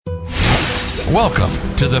Welcome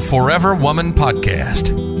to the Forever Woman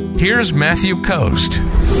Podcast. Here's Matthew Coast.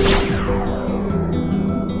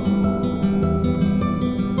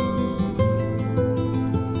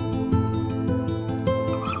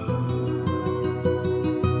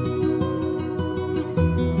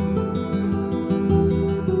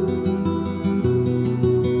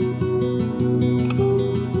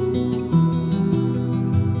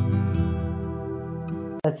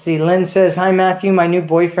 Let's see. Lynn says, "Hi, Matthew. My new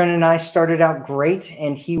boyfriend and I started out great,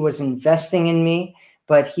 and he was investing in me,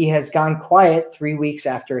 but he has gone quiet 3 weeks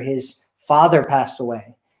after his father passed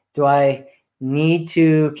away. Do I need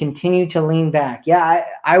to continue to lean back?" Yeah,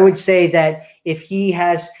 I would say that if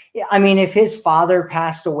his father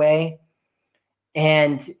passed away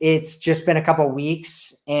and it's just been a couple of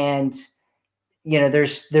weeks and, it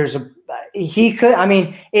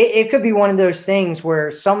could be one of those things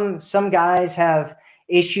where some guys have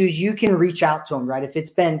issues. You can reach out to him, right? If it's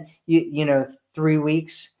been, 3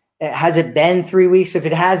 weeks, has it been 3 weeks? If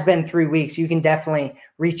it has been 3 weeks, you can definitely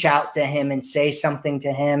reach out to him and say something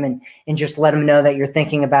to him and just let him know that you're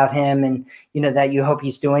thinking about him and, that you hope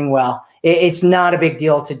he's doing well. It's not a big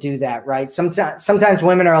deal to do that, right? Sometimes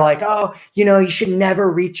women are like, oh, you should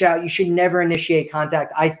never reach out. You should never initiate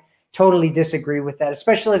contact. I totally disagree with that,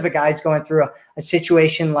 especially if a guy's going through a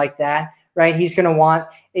situation like that, right?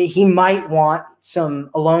 He might want some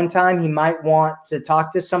alone time. He might want to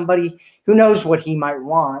talk to somebody. Who knows what he might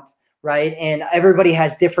want, right? And everybody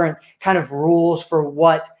has different kind of rules for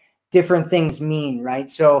what different things mean, right?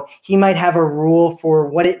 So he might have a rule for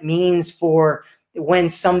what it means for when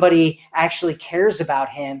somebody actually cares about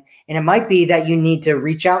him. And it might be that you need to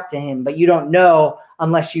reach out to him, but you don't know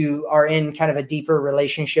unless you are in kind of a deeper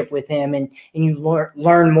relationship with him and you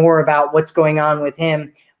learn more about what's going on with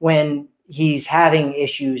him when he's having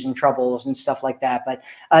issues and troubles and stuff like that. But,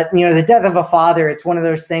 the death of a father, it's one of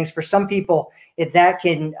those things for some people,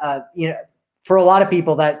 for a lot of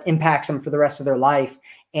people that impacts them for the rest of their life.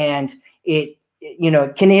 And it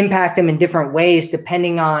can impact them in different ways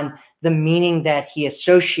depending on the meaning that he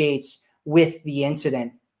associates with the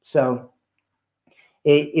incident. So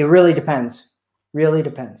it really depends. Really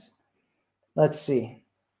depends. Let's see.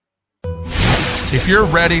 If you're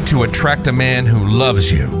ready to attract a man who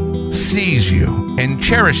loves you, sees you, and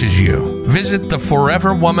cherishes you, visit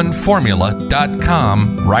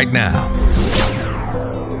theforeverwomanformula.com right now.